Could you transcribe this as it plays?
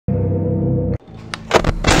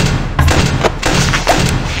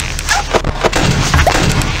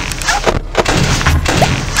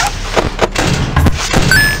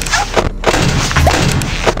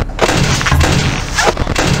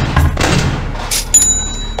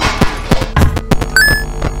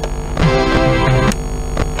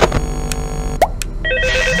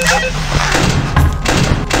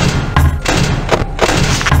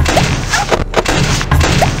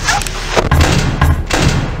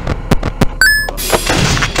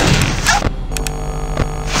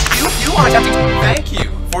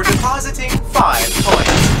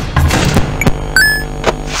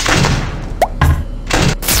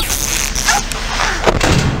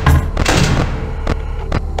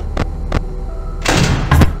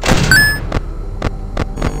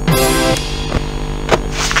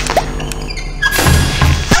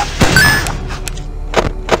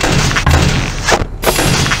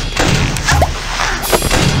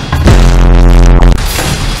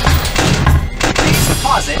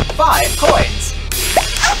5 coins.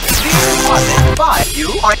 Please deposit 5. You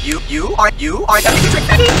are having a trick.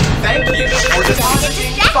 Thank you for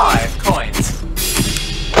depositing 5 coins.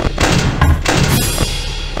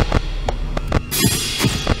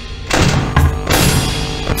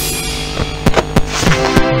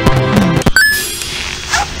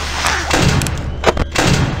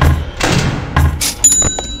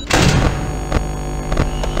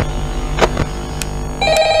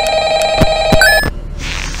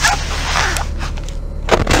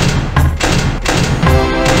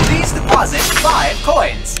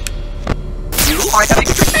 Coins. You are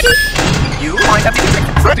attempting to trick me. You are attempting to trick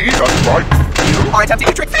me. Freddy, that's right. You are attempting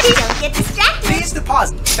to trick me. Don't get distracted. Please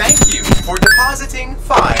deposit. Thank you for depositing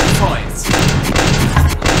 5 coins.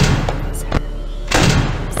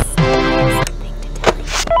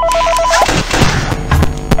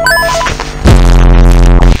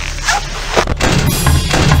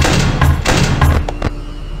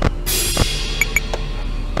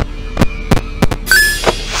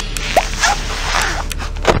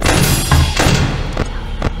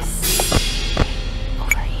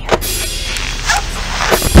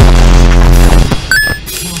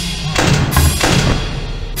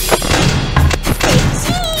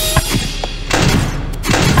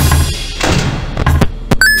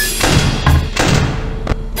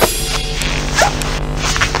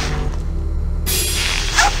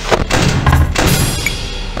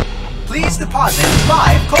 Please deposit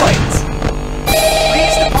 5 coins.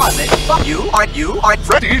 Please deposit 5. You are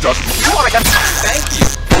Freddy doesn't. You are attempting. Thank you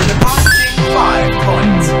for depositing 5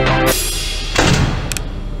 coins.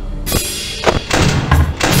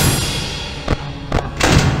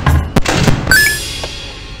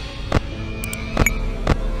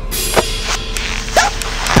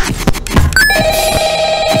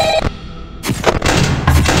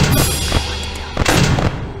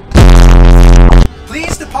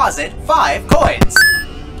 Please deposit 5 coins.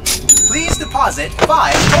 Please deposit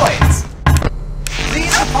 5 coins.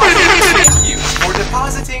 Please deposit. Thank you for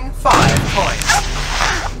depositing 5 coins.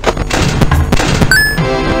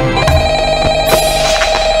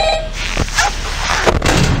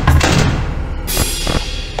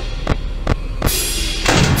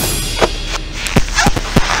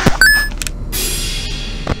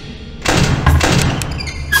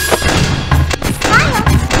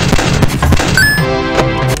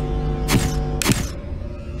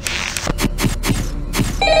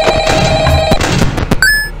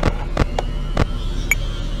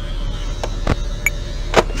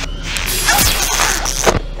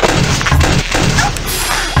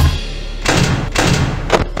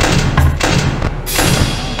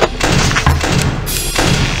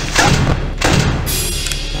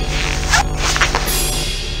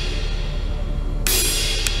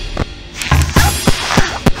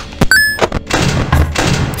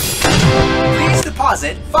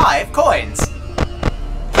 Deposit 5 coins.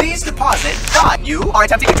 Please deposit 5. You are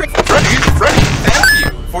attempting to trick me. Freddy. Thank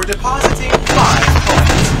you for depositing 5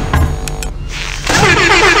 coins.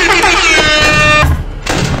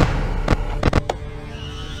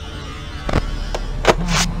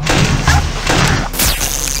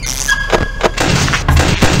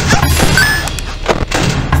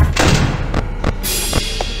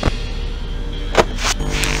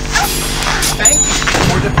 Thank you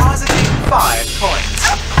for depositing 5 coins.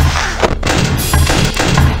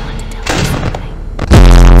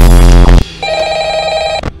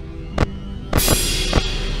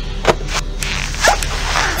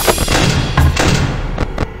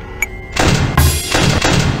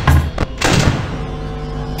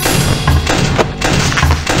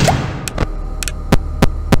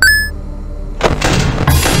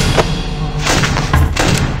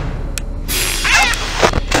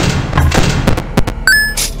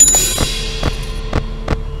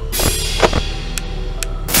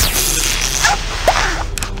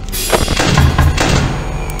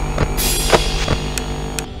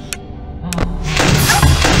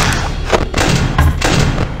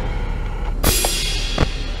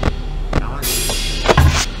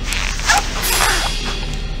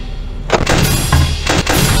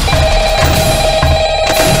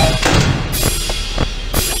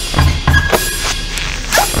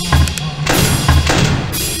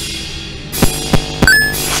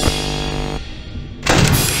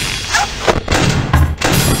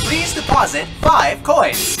 deposit 5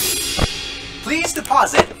 coins. Please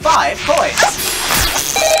deposit 5 coins.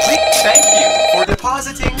 Thank you for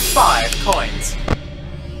depositing 5 coins.